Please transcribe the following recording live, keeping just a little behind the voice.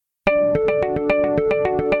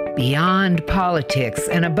Beyond politics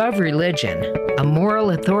and above religion, a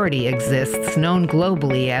moral authority exists known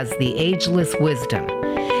globally as the ageless wisdom.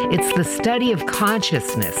 It's the study of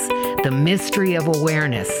consciousness, the mystery of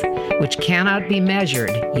awareness, which cannot be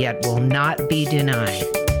measured, yet will not be denied.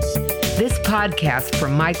 This podcast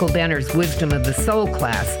from Michael Benner's Wisdom of the Soul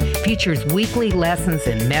class features weekly lessons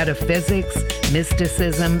in metaphysics,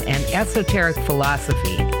 mysticism, and esoteric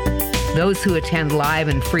philosophy. Those who attend live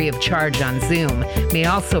and free of charge on Zoom may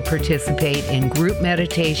also participate in group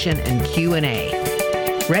meditation and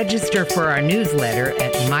Q&A. Register for our newsletter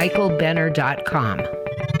at michaelbenner.com.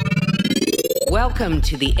 Welcome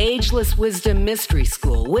to the Ageless Wisdom Mystery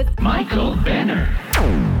School with Michael Benner.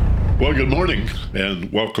 Well, good morning,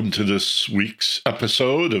 and welcome to this week's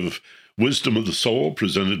episode of Wisdom of the Soul,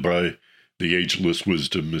 presented by the Ageless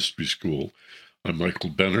Wisdom Mystery School. I'm Michael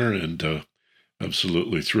Benner, and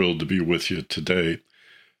absolutely thrilled to be with you today.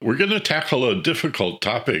 We're going to tackle a difficult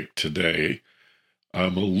topic today.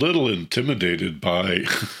 I'm a little intimidated by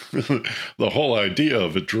the whole idea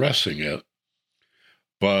of addressing it,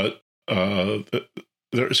 but there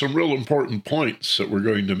are some real important points that we're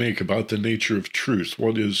going to make about the nature of truth.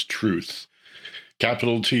 What is truth?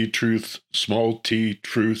 Capital T truth, small t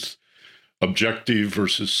truth, objective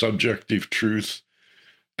versus subjective truth,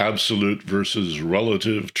 absolute versus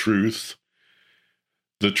relative truth,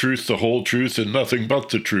 the truth, the whole truth, and nothing but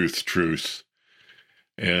the truth.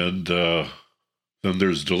 And then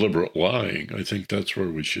there's deliberate lying. I think that's where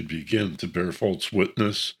we should begin, to bear false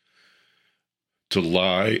witness, to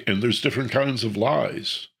lie. And there's different kinds of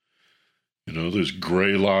lies. You know, there's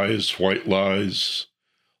gray lies, white lies,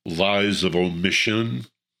 lies of omission.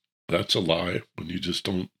 That's a lie, when you just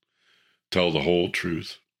don't tell the whole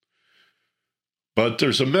truth. But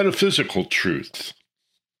there's a metaphysical truth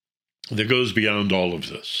that goes beyond all of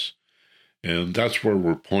this. And that's where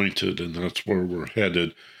we're pointed, and that's where we're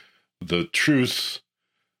headed. The truth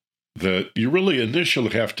that you really initially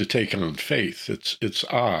have to take on faith. It's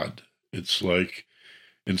odd. It's like,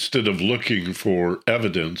 instead of looking for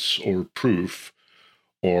evidence or proof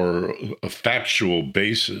or a factual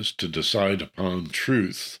basis to decide upon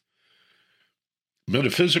truth,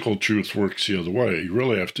 metaphysical truth works the other way. You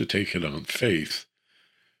really have to take it on faith.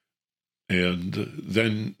 And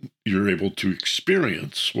then you're able to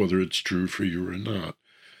experience whether it's true for you or not.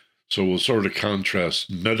 So we'll sort of contrast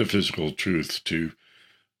metaphysical truth to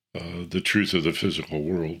the truth of the physical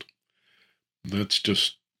world. And that's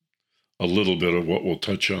just a little bit of what we'll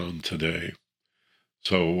touch on today.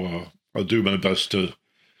 So I'll do my best to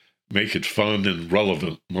make it fun and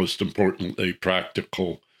relevant, most importantly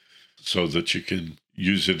practical, so that you can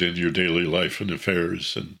use it in your daily life and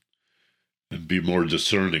affairs and be more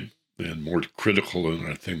discerning and more critical in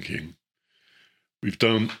our thinking. We've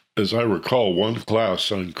done, as I recall, one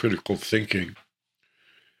class on critical thinking,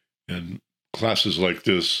 and classes like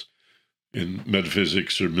this in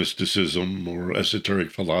metaphysics or mysticism or esoteric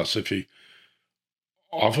philosophy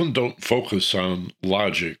often don't focus on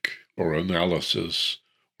logic or analysis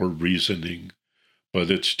or reasoning, but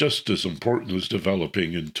it's just as important as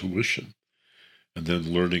developing intuition and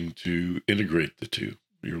then learning to integrate the two,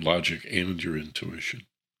 your logic and your intuition.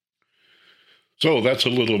 So that's a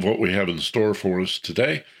little of what we have in store for us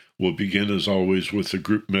today. We'll begin, as always, with a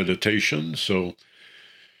group meditation. So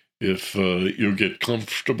if you'll get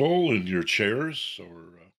comfortable in your chairs or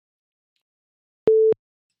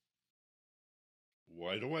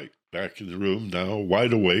wide awake, back in the room now,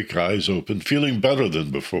 wide awake, eyes open, feeling better than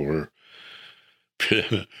before,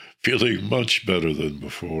 feeling much better than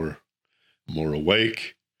before, more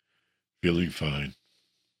awake, feeling fine.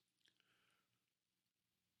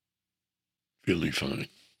 Feeling fine.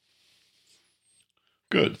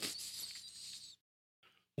 Good.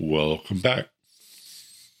 Welcome back.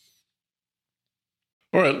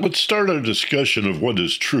 All right, let's start our discussion of what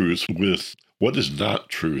is truth with what is not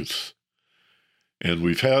truth. And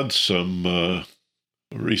we've had some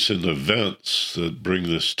recent events that bring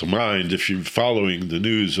this to mind. If you're following the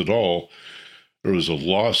news at all, there was a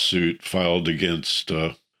lawsuit filed against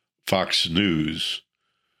Fox News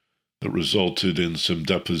that resulted in some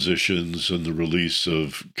depositions and the release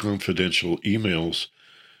of confidential emails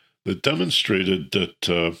that demonstrated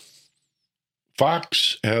that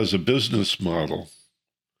Fox has a business model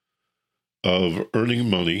of earning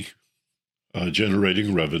money,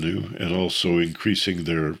 generating revenue, and also increasing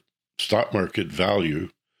their stock market value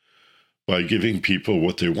by giving people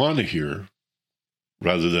what they want to hear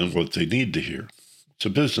rather than what they need to hear. It's a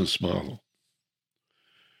business model.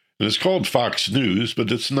 And it's called Fox News,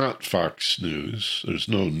 but it's not Fox News. There's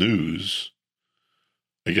no news.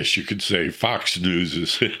 I guess you could say Fox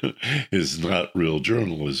News is not real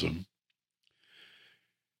journalism.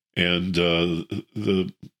 And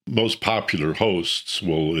the most popular hosts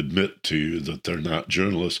will admit to you that they're not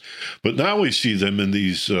journalists. But now we see them in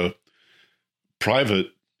these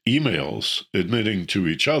private emails admitting to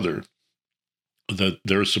each other that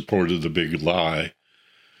their support of the big lie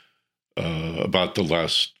about the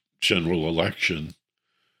last general election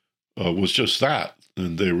was just that.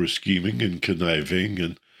 And they were scheming and conniving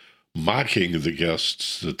and mocking the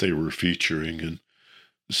guests that they were featuring and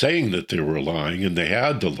saying that they were lying, and they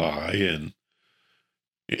had to lie. And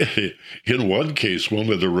in one case, one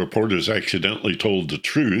of the reporters accidentally told the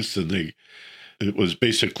truth, and it was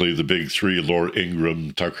basically the big three: Laura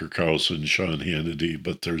Ingraham, Tucker Carlson, Sean Hannity,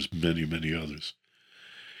 but there's many, many others.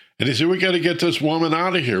 And he said, we got to get this woman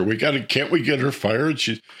out of here. Can't we get her fired?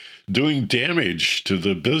 She's doing damage to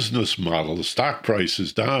the business model. The stock price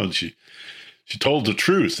is down. She told the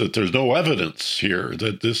truth, that there's no evidence here,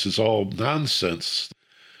 that this is all nonsense.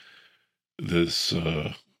 This,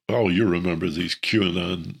 you remember these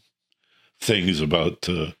QAnon things about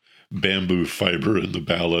bamboo fiber in the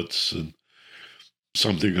ballots, and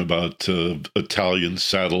something about Italian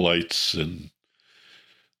satellites, and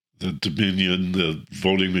the Dominion, the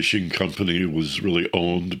voting machine company, was really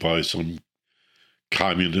owned by some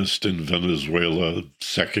communist in Venezuela,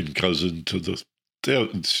 second cousin to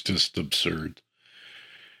it's just absurd.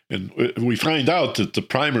 And we find out that the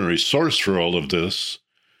primary source for all of this,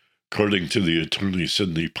 according to the attorney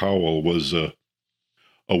Sidney Powell, was a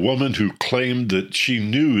woman who claimed that she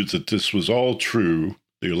knew that this was all true,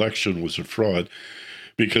 the election was a fraud,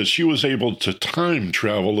 because she was able to time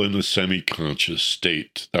travel in a semi-conscious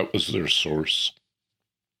state. That was their source.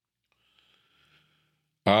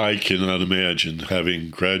 I cannot imagine,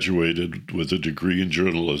 having graduated with a degree in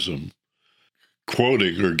journalism,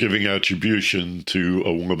 quoting or giving attribution to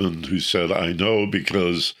a woman who said, I know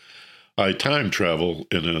because I time travel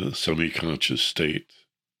in a semi-conscious state.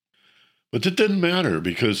 But it didn't matter,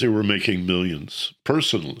 because they were making millions,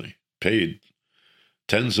 personally, paid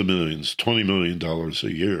tens of millions, $20 million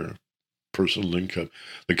a year, personal income.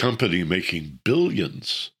 The company making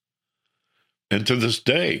billions. And to this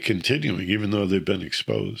day, continuing, even though they've been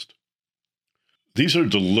exposed. These are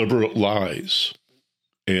deliberate lies.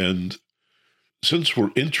 And since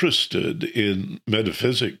we're interested in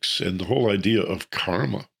metaphysics and the whole idea of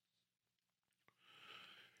karma,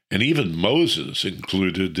 and even Moses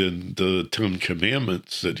included in the Ten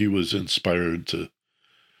Commandments that he was inspired to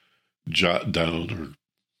jot down or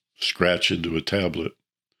scratch into a tablet,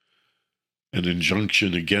 an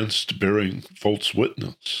injunction against bearing false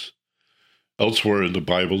witness. Elsewhere in the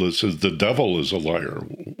Bible, it says the devil is a liar.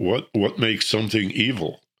 What makes something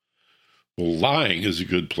evil? Well, lying is a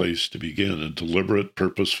good place to begin, a deliberate,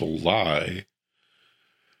 purposeful lie,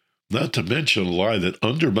 not to mention a lie that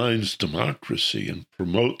undermines democracy and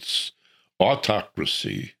promotes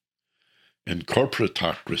autocracy and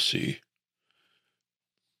corporatocracy.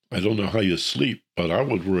 I don't know how you sleep, but I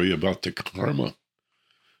would worry about the karma,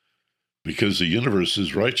 because the universe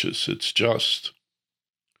is righteous. It's just.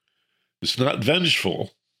 It's not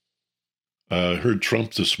vengeful. I heard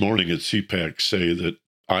Trump this morning at CPAC say that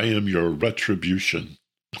I am your retribution.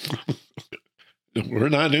 We're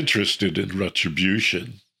not interested in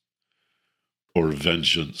retribution or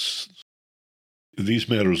vengeance. These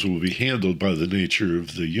matters will be handled by the nature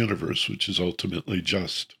of the universe, which is ultimately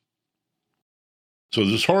just. So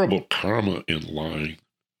there's horrible karma in lying.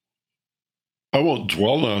 I won't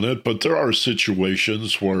dwell on it, but there are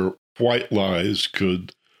situations where white lies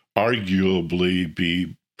could arguably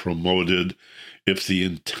be promoted if the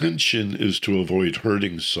intention is to avoid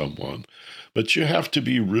hurting someone. But you have to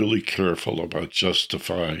be really careful about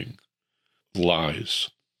justifying lies,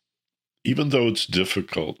 even though it's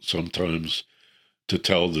difficult sometimes to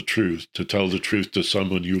tell the truth to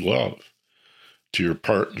someone you love, to your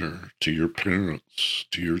partner, to your parents,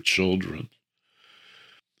 to your children,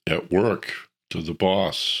 at work, to the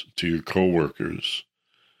boss, to your coworkers,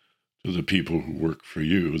 to the people who work for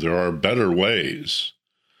you. There are better ways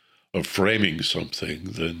of framing something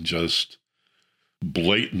than just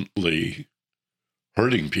blatantly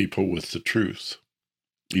hurting people with the truth.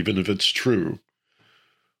 Even if it's true,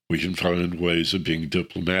 we can find ways of being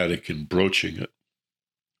diplomatic and broaching it.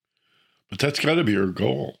 But that's got to be our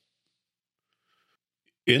goal.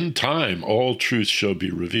 In time, all truth shall be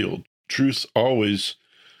revealed. Truth always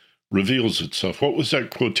reveals itself. What was that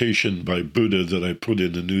quotation by Buddha that I put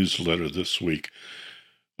in the newsletter this week?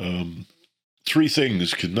 3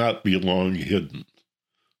 things cannot be long hidden: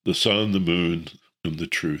 the sun, the moon, and the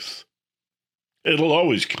truth. It'll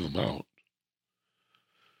always come out.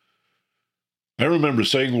 I remember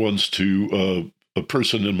saying once to a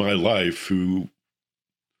person in my life who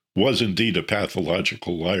was indeed a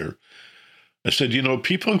pathological liar. I said,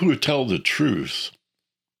 people who tell the truth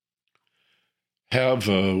have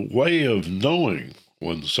a way of knowing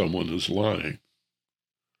when someone is lying.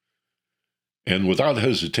 And without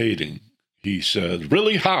hesitating, he said,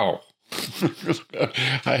 "Really, how?"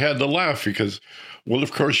 I had to laugh because, well,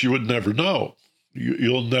 of course, you would never know.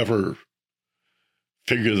 You'll never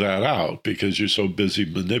figure that out because you're so busy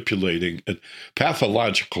manipulating. And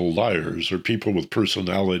pathological liars are people with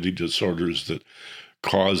personality disorders that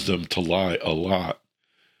cause them to lie a lot,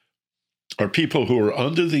 are people who are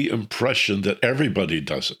under the impression that everybody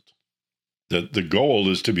does it, that the goal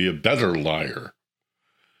is to be a better liar,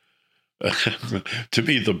 to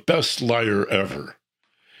be the best liar ever,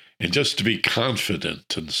 and just to be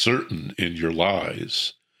confident and certain in your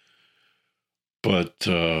lies. But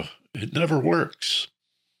it never works.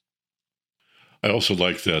 I also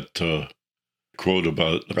like that quote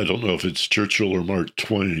about, I don't know if it's Churchill or Mark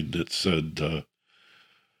Twain, that said,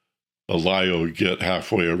 a lie will get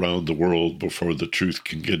halfway around the world before the truth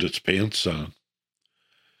can get its pants on.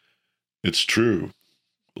 It's true.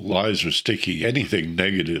 Lies are sticky. Anything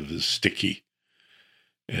negative is sticky.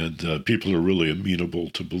 And people are really amenable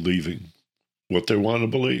to believing what they want to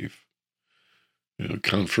believe.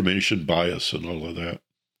 Confirmation bias and all of that.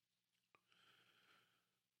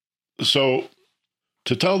 So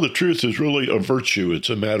to tell the truth is really a virtue. It's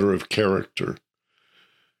a matter of character.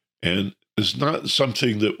 And it's not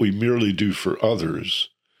something that we merely do for others.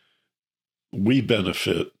 We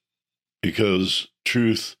benefit because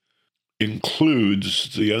truth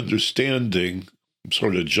includes the understanding. I'm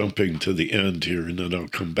sort of jumping to the end here, and then I'll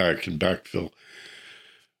come back and backfill.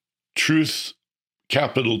 Truth,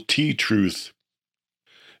 capital T truth,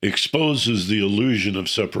 exposes the illusion of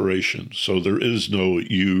separation. So there is no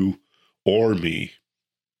you or me.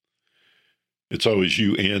 It's always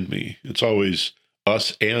you and me. It's always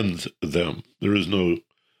us and them. There is no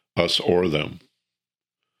us or them.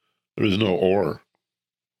 There is no or.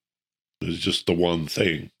 There's just the one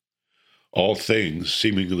thing. All things,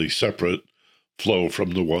 seemingly separate, flow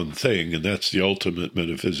from the one thing, and that's the ultimate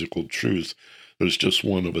metaphysical truth. There's just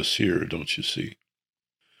one of us here, don't you see?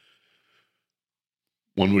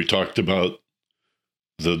 When we talked about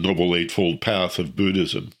the Noble Eightfold Path of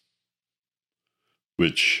Buddhism,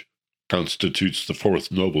 which constitutes the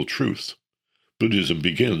fourth noble truth, Buddhism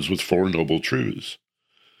begins with four noble truths.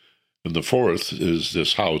 And the fourth is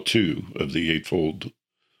this how-to of the Eightfold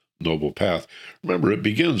Noble Path. Remember, it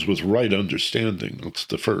begins with right understanding. That's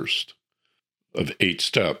the first of 8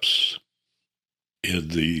 steps in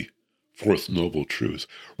the fourth noble truth.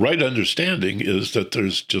 Right understanding is that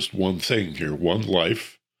there's just one thing here, one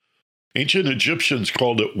life. Ancient Egyptians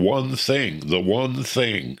called it one thing, the one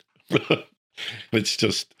thing. It's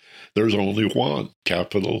just, there's only one,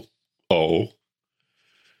 capital O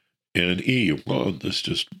and E. One is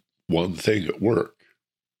just one thing at work.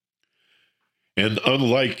 And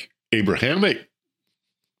unlike Abrahamic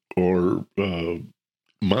or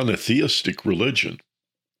monotheistic religion,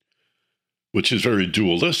 which is very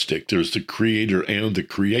dualistic, there's the creator and the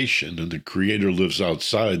creation, and the creator lives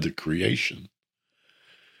outside the creation.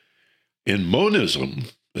 In monism,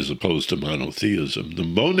 as opposed to monotheism, the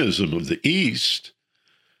monism of the East,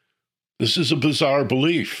 this is a bizarre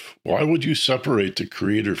belief. Why would you separate the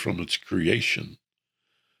creator from its creation?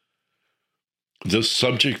 This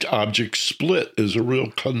subject-object split is a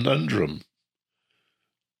real conundrum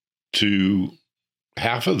to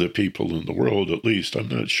half of the people in the world, at least. I'm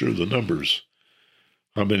not sure the numbers.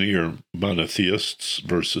 How many are monotheists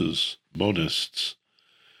versus monists?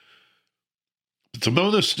 But the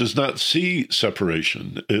monist does not see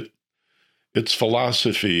separation. Its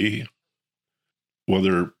philosophy,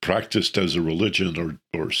 whether practiced as a religion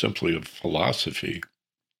or simply a philosophy,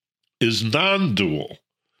 is non-dual,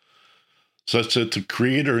 such that the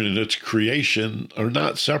creator and its creation are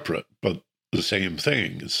not separate, but the same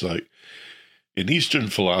thing. It's like, in Eastern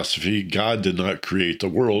philosophy, God did not create the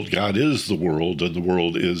world. God is the world, and the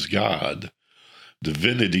world is God.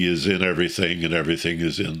 Divinity is in everything, and everything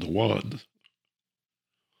is in the one.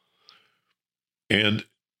 And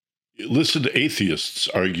listen to atheists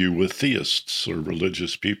argue with theists or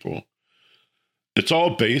religious people. It's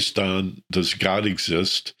all based on, does God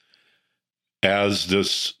exist as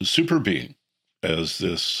this super being, as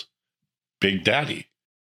this big daddy,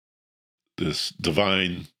 this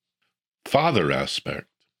divine father aspect,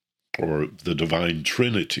 or the divine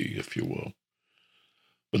trinity, if you will.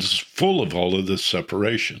 But it's full of all of this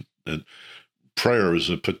separation. And prayer is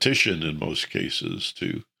a petition in most cases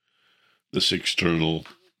to this external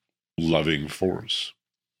loving force.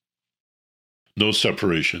 No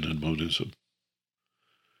separation in monism.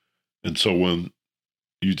 And so when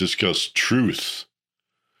you discuss truth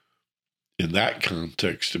in that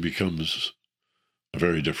context, it becomes a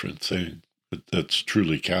very different thing. That's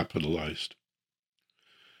truly capitalized.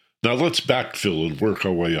 Now let's backfill and work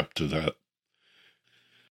our way up to that.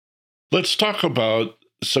 Let's talk about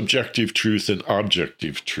subjective truth and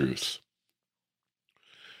objective truth.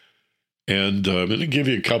 And I'm going to give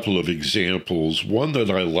you a couple of examples. One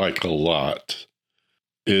that I like a lot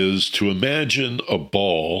is to imagine a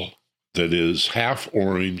ball that is half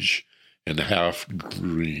orange and half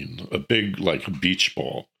green, a big, like a beach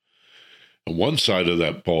ball. And one side of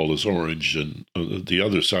that ball is orange and the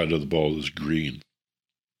other side of the ball is green.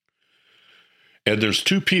 And there's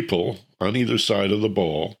two people on either side of the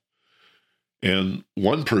ball, and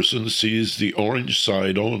one person sees the orange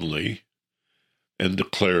side only and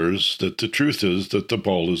declares that the truth is that the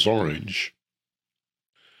ball is orange.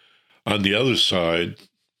 On the other side,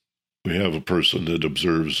 we have a person that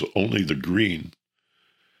observes only the green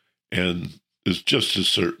and is just as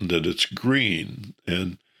certain that it's green.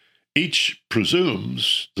 And each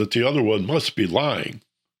presumes that the other one must be lying.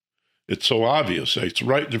 It's so obvious. It's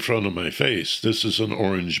right in front of my face. This is an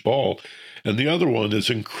orange ball. And the other one is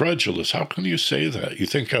incredulous. How can you say that? You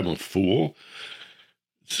think I'm a fool?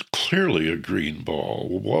 It's clearly a green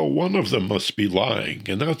ball. Well, one of them must be lying.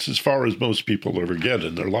 And that's as far as most people ever get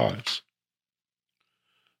in their lives.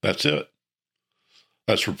 That's it.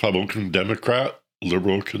 That's Republican, Democrat,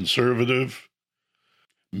 liberal, conservative,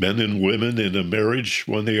 men and women in a marriage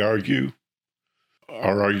when they argue,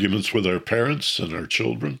 our arguments with our parents and our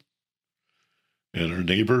children and our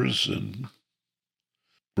neighbors, and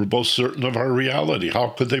we're both certain of our reality. How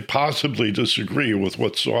could they possibly disagree with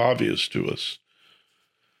what's so obvious to us?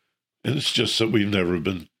 And it's just that we've never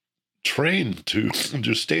been trained to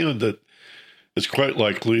understand that it's quite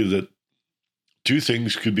likely that two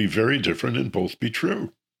things could be very different and both be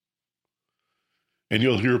true. And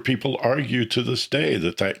you'll hear people argue to this day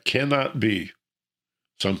that that cannot be.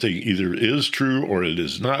 Something either is true or it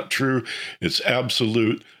is not true. It's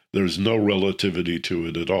absolute. There's no relativity to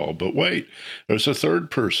it at all. But wait, there's a third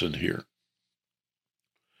person here.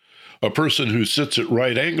 A person who sits at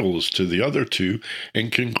right angles to the other two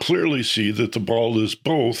and can clearly see that the ball is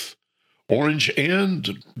both orange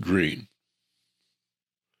and green.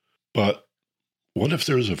 But what if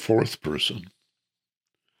there's a fourth person?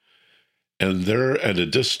 And they're at a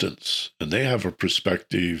distance, and they have a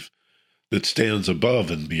perspective that stands above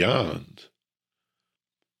and beyond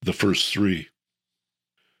the first three.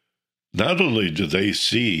 Not only do they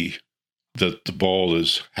see that the ball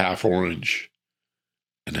is half orange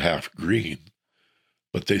and half green,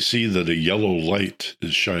 but they see that a yellow light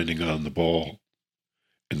is shining on the ball,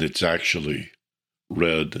 and it's actually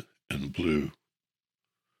red and blue.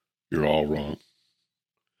 You're all wrong.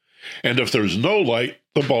 And if there's no light,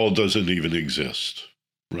 the ball doesn't even exist,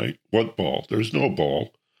 right? What ball? There's no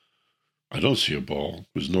ball. I don't see a ball.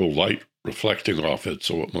 There's no light reflecting off it,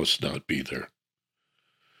 so it must not be there.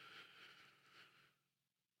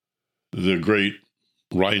 The great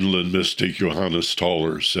Rhineland mystic Johannes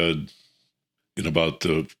Tauler said in about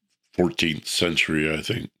the 14th century, I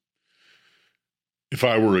think, if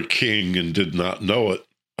I were a king and did not know it,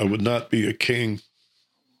 I would not be a king.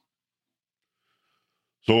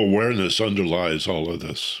 So awareness underlies all of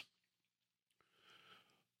this.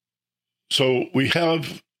 So we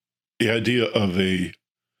have the idea of a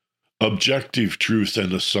objective truth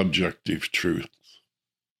and a subjective truth.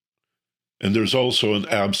 And there's also an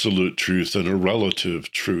absolute truth and a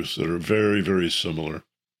relative truth that are very, very similar.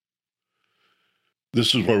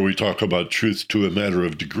 This is where we talk about truth to a matter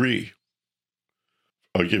of degree.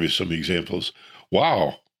 I'll give you some examples.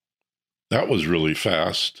 Wow, that was really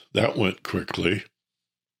fast. That went quickly.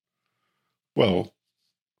 Well,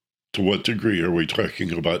 to what degree? Are we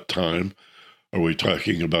talking about time? Are we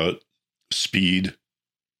talking about speed?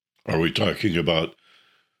 Are we talking about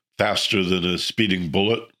faster than a speeding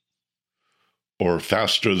bullet? Or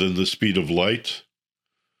faster than the speed of light?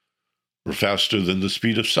 Or faster than the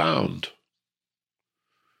speed of sound?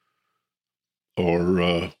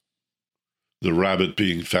 Or the rabbit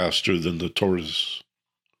being faster than the tortoise?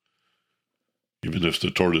 Even if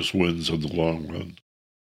the tortoise wins in the long run.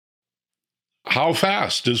 How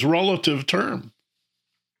fast is a relative term?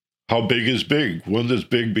 How big is big? When does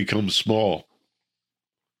big become small?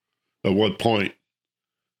 At what point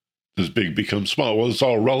does big become small? Well, it's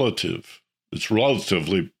all relative. It's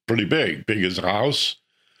relatively pretty big. Big as a house.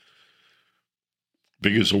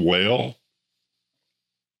 Big as a whale.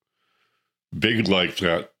 Big like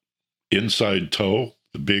that inside toe,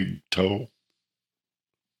 the big toe.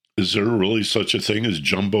 Is there really such a thing as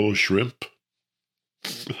jumbo shrimp?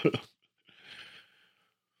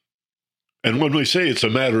 And when we say it's a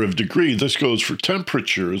matter of degree, this goes for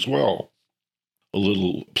temperature as well. A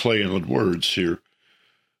little play on words here.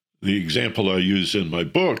 The example I use in my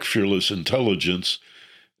book, Fearless Intelligence,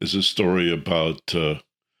 is a story about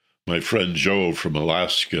my friend Joe from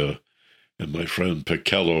Alaska and my friend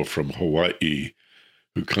Pekello from Hawaii,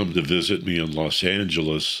 who come to visit me in Los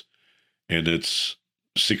Angeles, and it's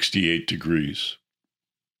 68 degrees.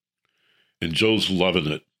 And Joe's loving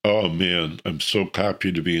it. Oh, man, I'm so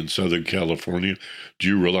happy to be in Southern California. Do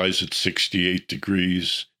you realize it's 68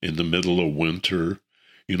 degrees in the middle of winter?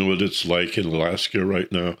 You know what it's like in Alaska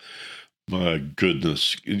right now? My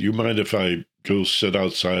goodness. You mind if I go sit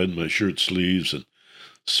outside in my shirt sleeves and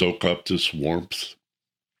soak up this warmth?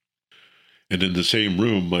 And in the same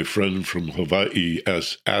room, my friend from Hawaii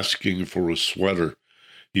is asking for a sweater.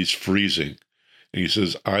 He's freezing. And he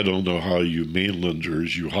says, I don't know how you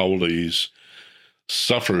mainlanders, you howlies,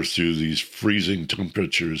 suffer through these freezing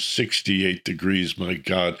temperatures, 68 degrees. My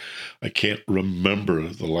God, I can't remember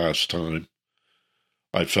the last time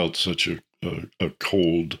I felt such a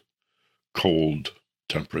cold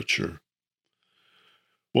temperature.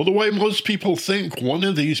 Well, the way most people think, one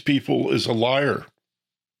of these people is a liar.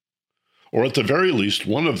 Or at the very least,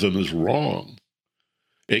 one of them is wrong.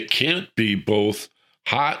 It can't be both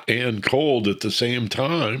hot and cold at the same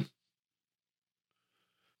time.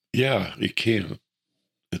 Yeah, it can.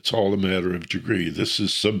 It's all a matter of degree. This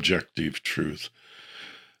is subjective truth.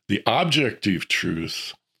 The objective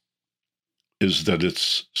truth is that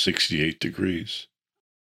it's 68 degrees,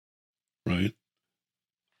 right?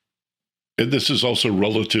 And this is also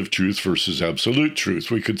relative truth versus absolute truth.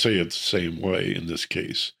 We could say it the same way in this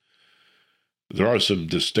case. There are some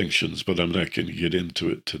distinctions, but I'm not going to get into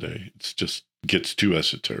it today. It just gets too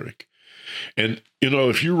esoteric. And,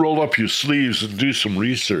 if you roll up your sleeves and do some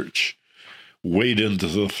research, wade into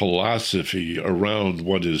the philosophy around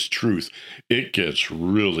what is truth, it gets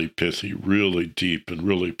really pithy, really deep, and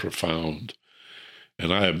really profound.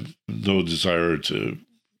 And I have no desire to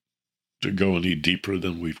go any deeper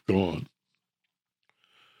than we've gone,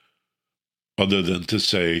 other than to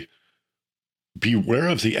say, beware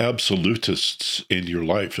of the absolutists in your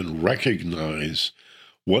life and recognize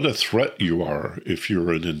what a threat you are if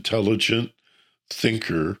you're an intelligent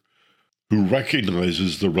thinker who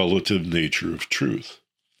recognizes the relative nature of truth.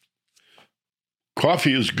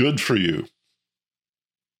 Coffee is good for you.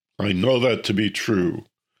 I know that to be true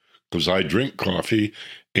because I drink coffee,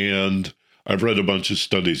 and I've read a bunch of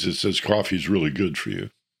studies that says coffee is really good for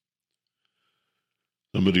you.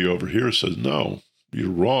 Somebody over here says, no, you're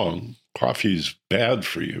wrong. Coffee's bad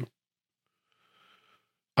for you.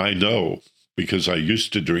 I know, because I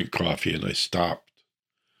used to drink coffee and I stopped.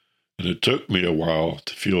 And it took me a while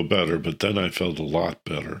to feel better, but then I felt a lot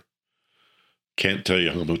better. Can't tell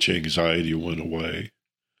you how much anxiety went away.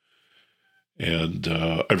 And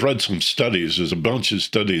I've read some studies. There's a bunch of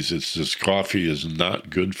studies that says coffee is not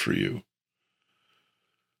good for you.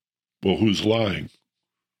 Well, who's lying?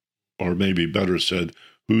 Or maybe better said,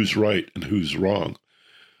 who's right and who's wrong?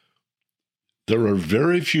 There are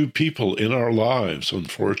very few people in our lives,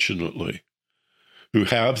 unfortunately, who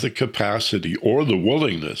have the capacity or the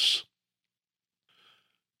willingness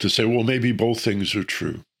to say, well, maybe both things are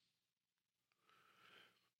true.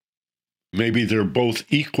 Maybe they're both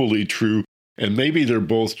equally true, and maybe they're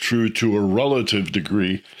both true to a relative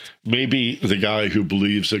degree. Maybe the guy who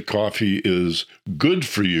believes that coffee is good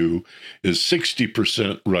for you is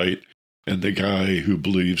 60% right, and the guy who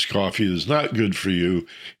believes coffee is not good for you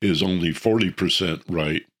is only 40%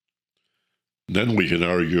 right. Then we can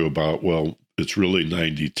argue about, well, it's really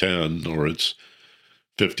 90-10 or it's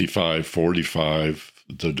 55-45.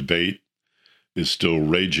 The debate is still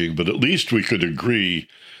raging, but at least we could agree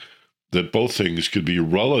that both things could be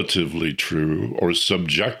relatively true or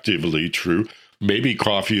subjectively true. Maybe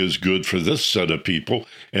coffee is good for this set of people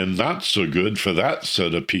and not so good for that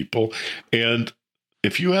set of people. And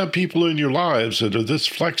if you have people in your lives that are this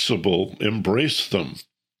flexible, embrace them,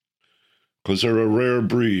 because they're a rare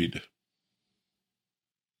breed.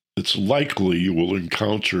 It's likely you will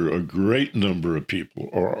encounter a great number of people,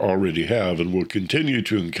 or already have, and will continue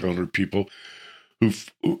to encounter people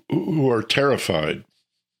who are terrified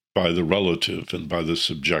by the relative and by the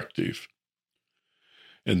subjective.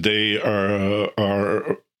 And they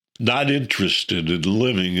are not interested in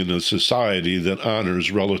living in a society that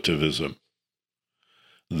honors relativism.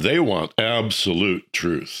 They want absolute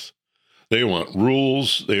truth. They want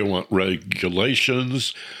rules. They want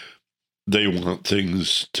regulations. They want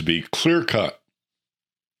things to be clear-cut.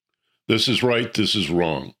 This is right. This is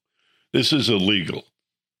wrong. This is illegal.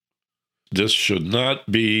 This should not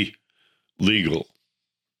be legal.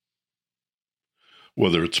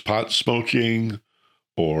 whether it's pot smoking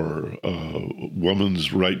or a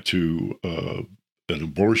woman's right to an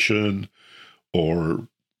abortion or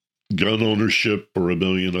gun ownership or a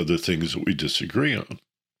million other things that we disagree on.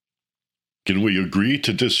 Can we agree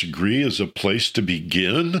to disagree as a place to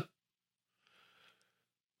begin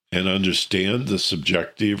and understand the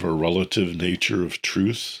subjective or relative nature of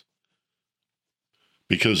truth?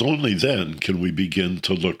 Because only then can we begin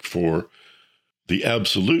to look for the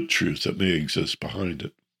absolute truth that may exist behind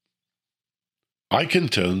it. I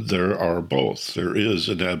contend there are both. There is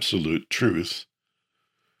an absolute truth,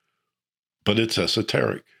 but it's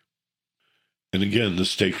esoteric. And again,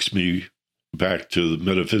 this takes me back to the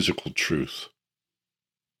metaphysical truth.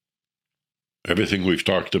 Everything we've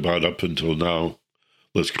talked about up until now,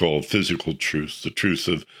 let's call physical truth, the truth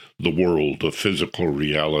of the world, of physical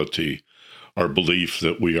reality, our belief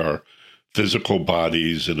that we are physical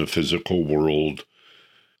bodies in a physical world.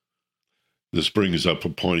 This brings up a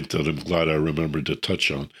point that I'm glad I remembered to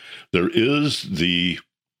touch on. There is the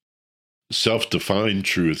self-defined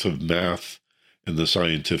truth of math and the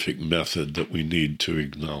scientific method that we need to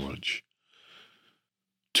acknowledge.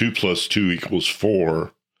 2 + 2 =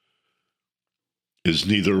 4 is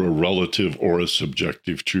neither a relative or a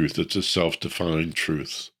subjective truth. It's a self-defined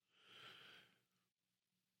truth.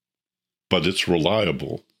 But it's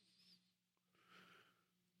reliable.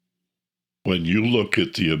 When you look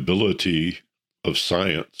at the ability of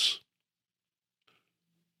science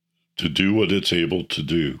to do what it's able to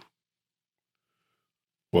do,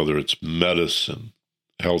 whether it's medicine,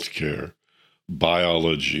 healthcare,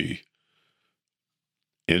 biology,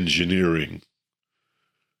 engineering,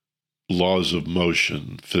 laws of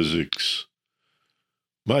motion, physics,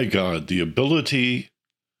 my God, the ability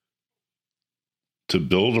to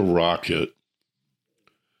build a rocket,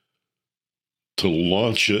 to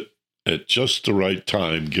launch it at just the right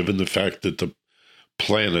time, given the fact that the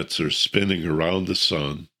planets are spinning around the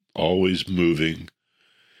sun, always moving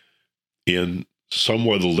in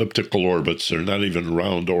somewhat elliptical orbits. They're not even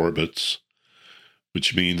round orbits,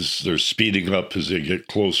 which means they're speeding up as they get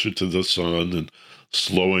closer to the sun and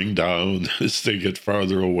slowing down as they get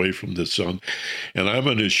farther away from the sun. And I'm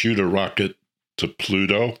going to shoot a rocket to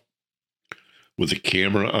Pluto with a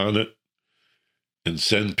camera on it and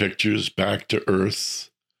send pictures back to Earth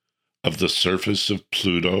of the surface of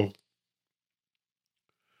Pluto.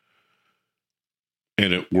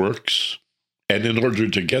 And it works. And in order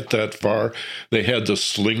to get that far, they had to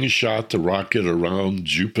slingshot the rocket around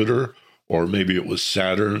Jupiter, or maybe it was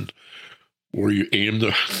Saturn, where you aim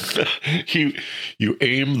you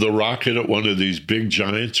aim the rocket at one of these big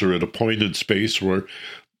giants or at a point in space where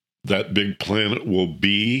that big planet will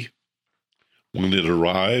be when it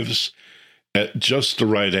arrives, at just the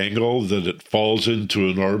right angle that it falls into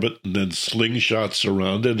an orbit and then slingshots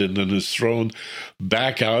around it and then is thrown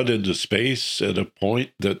back out into space at a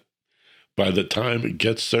point that by the time it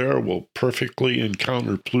gets there will perfectly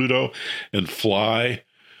encounter Pluto and fly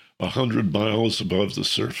 100 miles above the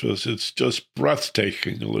surface. It's just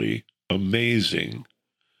breathtakingly amazing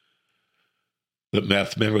that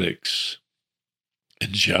mathematics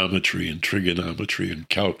and geometry and trigonometry and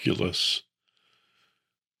calculus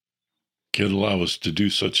can allow us to do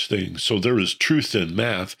such things. So there is truth in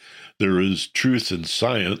math, there is truth in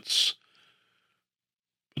science.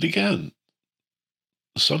 But again,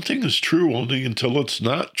 something is true only until it's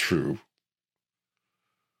not true,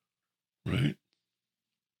 right?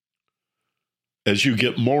 As you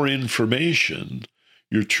get more information,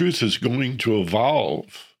 your truth is going to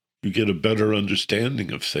evolve. You get a better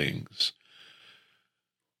understanding of things.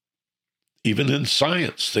 Even in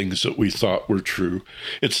science, things that we thought were true.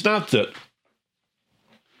 It's not that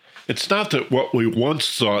what we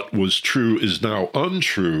once thought was true is now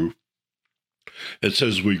untrue. It's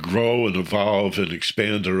as we grow and evolve and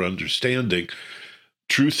expand our understanding,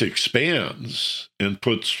 truth expands and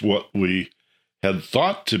puts what we had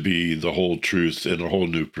thought to be the whole truth in a whole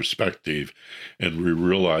new perspective, and we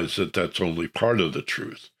realize that that's only part of the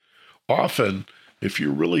truth. Often, if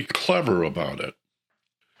you're really clever about it,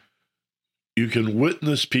 you can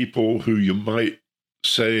witness people who you might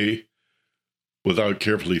say, without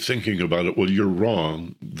carefully thinking about it, well, you're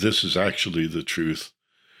wrong. This is actually the truth.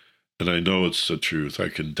 And I know it's the truth. I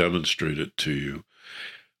can demonstrate it to you.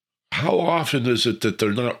 How often is it that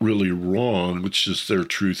they're not really wrong? It's just their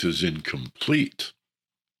truth is incomplete.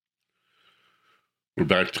 We're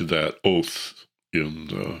back to that oath in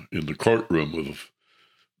the courtroom of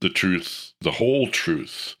the truth, the whole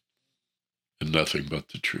truth, and nothing but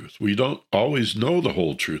the truth. We don't always know the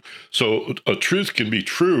whole truth. So a truth can be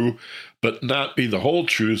true, but not be the whole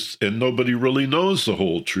truth, and nobody really knows the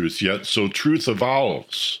whole truth yet. So truth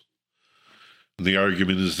evolves. And the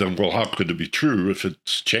argument is then, well, how could it be true if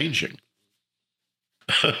it's changing?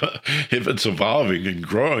 If it's evolving and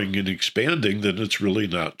growing and expanding, then it's really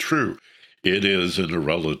not true. It is in a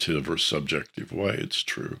relative or subjective way, it's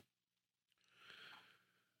true.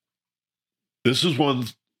 This is one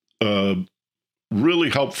really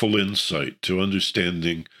helpful insight to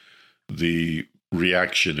understanding the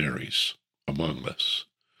reactionaries among us,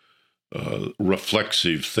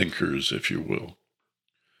 reflexive thinkers, if you will.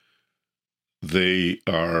 They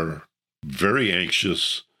are very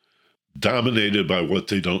anxious, dominated by what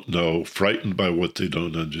they don't know, frightened by what they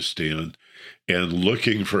don't understand, and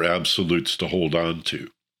looking for absolutes to hold on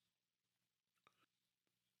to.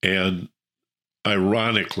 And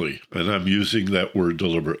ironically, and I'm using that word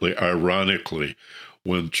deliberately, ironically,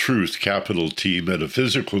 when truth, capital T,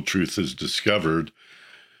 metaphysical truth is discovered,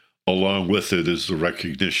 along with it is the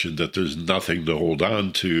recognition that there's nothing to hold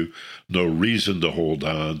on to, no reason to hold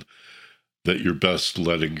on, that you're best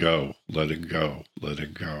letting go, letting go,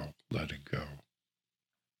 letting go, letting go.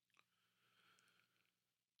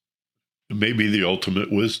 It may be the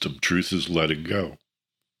ultimate wisdom. Truth is letting go.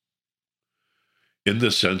 In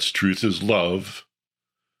this sense, truth is love.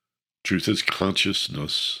 Truth is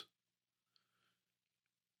consciousness.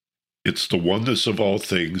 It's the oneness of all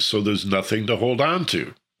things, so there's nothing to hold on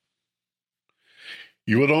to.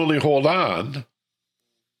 You would only hold on,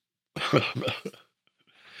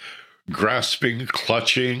 grasping,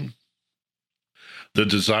 clutching, the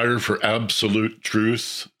desire for absolute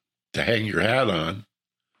truth to hang your hat on,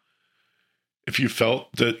 if you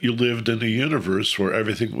felt that you lived in a universe where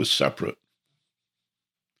everything was separate.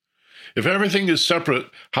 If everything is separate,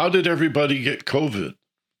 how did everybody get COVID?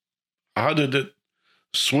 How did it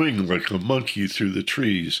swing like a monkey through the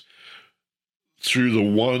trees, through the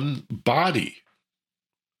one body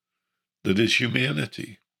that is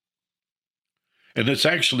humanity? And it's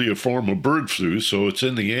actually a form of bird flu, so it's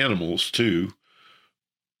in the animals too.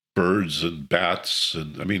 Birds and bats,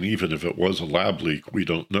 and I mean, even if it was a lab leak, we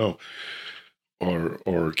don't know,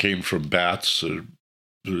 or came from bats.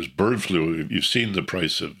 There's bird flu. You've seen the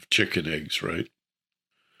price of chicken eggs, right?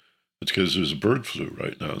 It's because there's a bird flu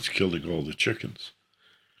right now. It's killing all the chickens.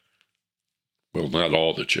 Well, not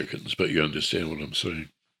all the chickens, but you understand what I'm saying.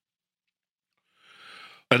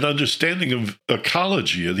 An understanding of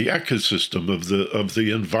ecology, of the ecosystem, of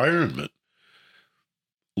the environment,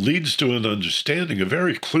 leads to an understanding, a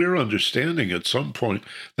very clear understanding at some point,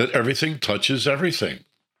 that everything touches everything.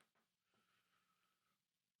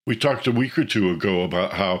 We talked a week or two ago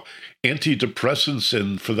about how antidepressants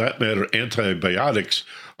and, for that matter, antibiotics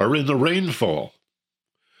are in the rainfall.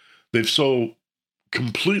 They've so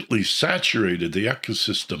completely saturated the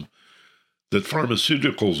ecosystem that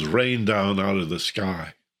pharmaceuticals rain down out of the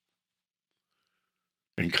sky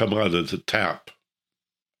and come out of the tap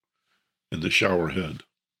in the shower head.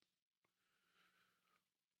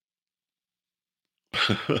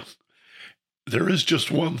 There is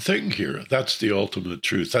just one thing here. That's the ultimate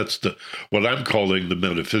truth. That's what I'm calling the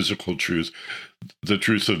metaphysical truth, the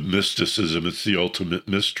truth of mysticism. It's the ultimate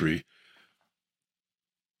mystery.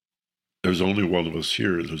 There's only one of us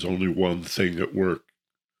here. There's only one thing at work.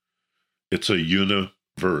 It's a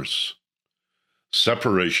universe.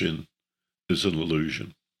 Separation is an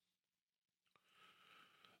illusion.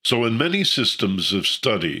 So in many systems of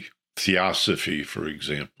study, theosophy, for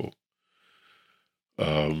example,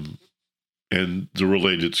 and the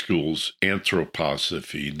related schools,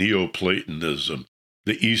 anthroposophy, Neoplatonism,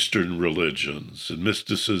 the Eastern religions, and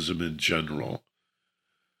mysticism in general,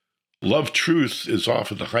 love truth is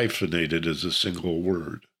often hyphenated as a single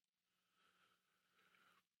word.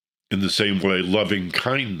 In the same way, loving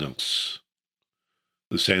kindness,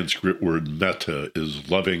 the Sanskrit word metta is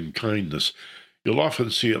loving kindness. You'll often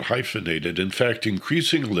see it hyphenated. In fact,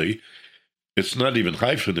 increasingly, it's not even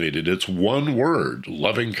hyphenated. It's one word,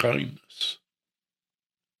 loving kindness.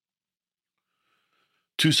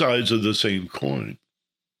 Two sides of the same coin.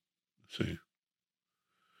 See?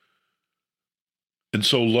 And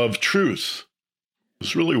so love truth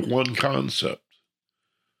is really one concept.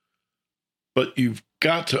 But you've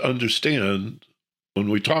got to understand,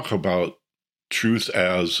 when we talk about truth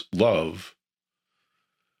as love,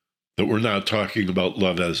 that we're not talking about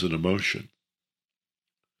love as an emotion.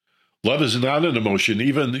 Love is not an emotion.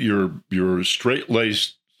 Even your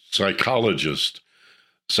straight-laced psychologist,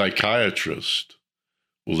 psychiatrist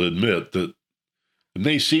will admit that it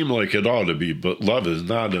may seem like it ought to be, but love is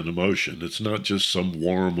not an emotion. It's not just some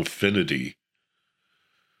warm affinity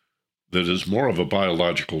that is more of a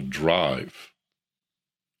biological drive.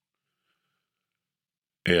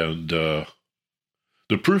 And the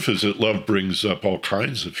proof is that love brings up all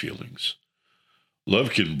kinds of feelings.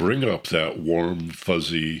 Love can bring up that warm,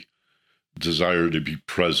 fuzzy desire to be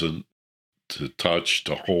present, to touch,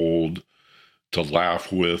 to hold, to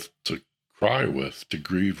laugh with, to cry with, to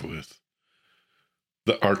grieve with.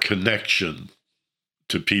 Our connection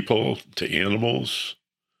to people, to animals,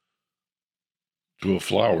 to a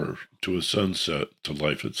flower, to a sunset, to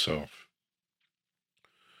life itself.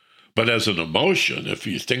 But as an emotion, if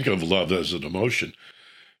you think of love as an emotion,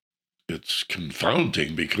 it's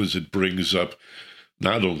confounding because it brings up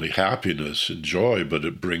not only happiness and joy, but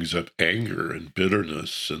it brings up anger and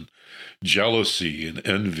bitterness and jealousy and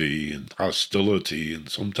envy and hostility and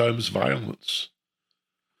sometimes violence.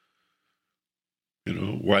 You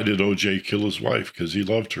know, why did O.J. kill his wife? Because he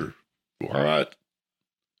loved her. What?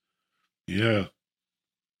 Yeah.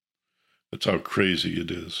 That's how crazy it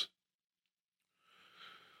is.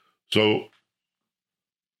 So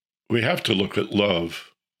we have to look at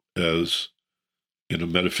love as in a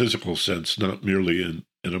metaphysical sense, not merely in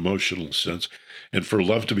an emotional sense. And for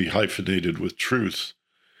love to be hyphenated with truth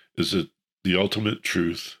is that the ultimate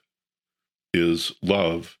truth is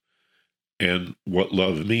love. And what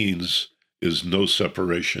love means is no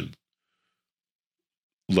separation.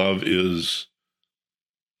 Love is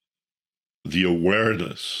the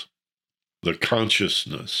awareness, the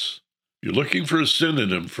consciousness. You're looking for a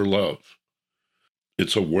synonym for love.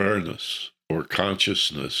 It's awareness or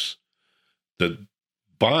consciousness that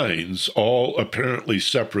binds all apparently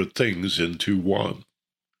separate things into one,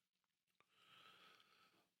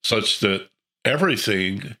 such that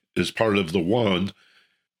everything is part of the one,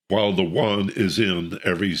 while the one is in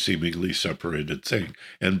every seemingly separated thing.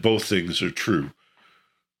 And both things are true.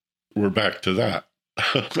 We're back to that.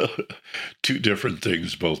 Two different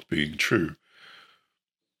things both being true.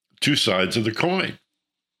 Two sides of the coin,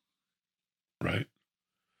 right?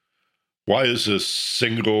 Why is a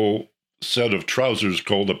single set of trousers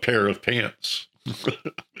called a pair of pants?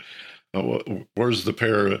 Where's the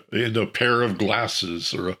pair? A pair of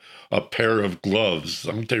glasses or a pair of gloves?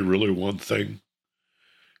 Aren't they really one thing?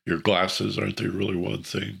 Your glasses, aren't they really one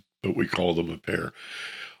thing? But we call them a pair.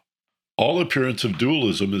 All appearance of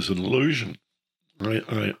dualism is an illusion.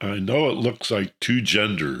 I know it looks like two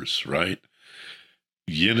genders, right?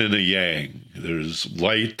 Yin and a yang. There's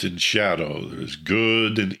light and shadow. There's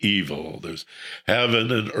good and evil. There's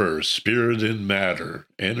heaven and earth, spirit and matter,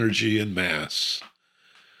 energy and mass.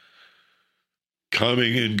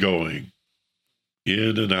 Coming and going,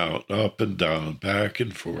 in and out, up and down, back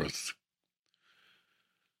and forth.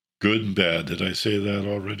 Good and bad. Did I say that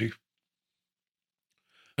already?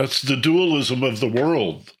 That's the dualism of the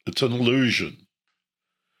world. It's an illusion.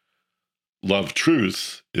 Love,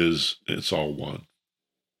 truth it's all one.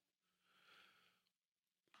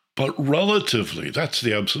 But relatively, that's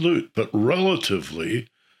the absolute, but relatively,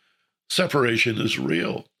 separation is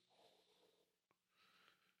real.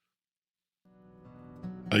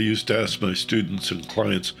 I used to ask my students and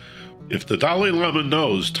clients, if the Dalai Lama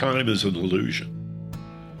knows time is an illusion,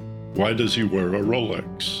 why does he wear a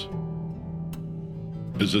Rolex?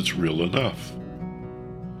 Because it's real enough.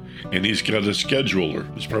 And he's got a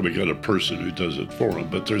scheduler. He's probably got a person who does it for him,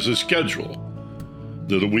 but there's a schedule.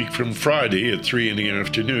 That a week from Friday at 3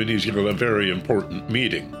 p.m, he's got a very important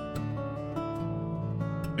meeting.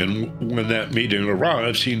 And when that meeting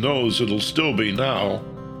arrives, he knows it'll still be now.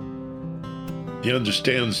 He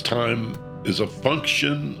understands time is a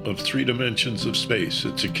function of 3 dimensions of space.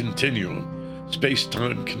 It's a continuum,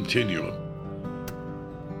 space-time continuum.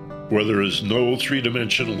 Where there is no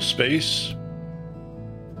 3-dimensional space,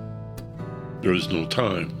 there is no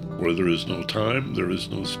time. Where there is no time, there is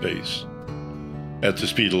no space. At the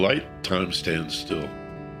speed of light, time stands still.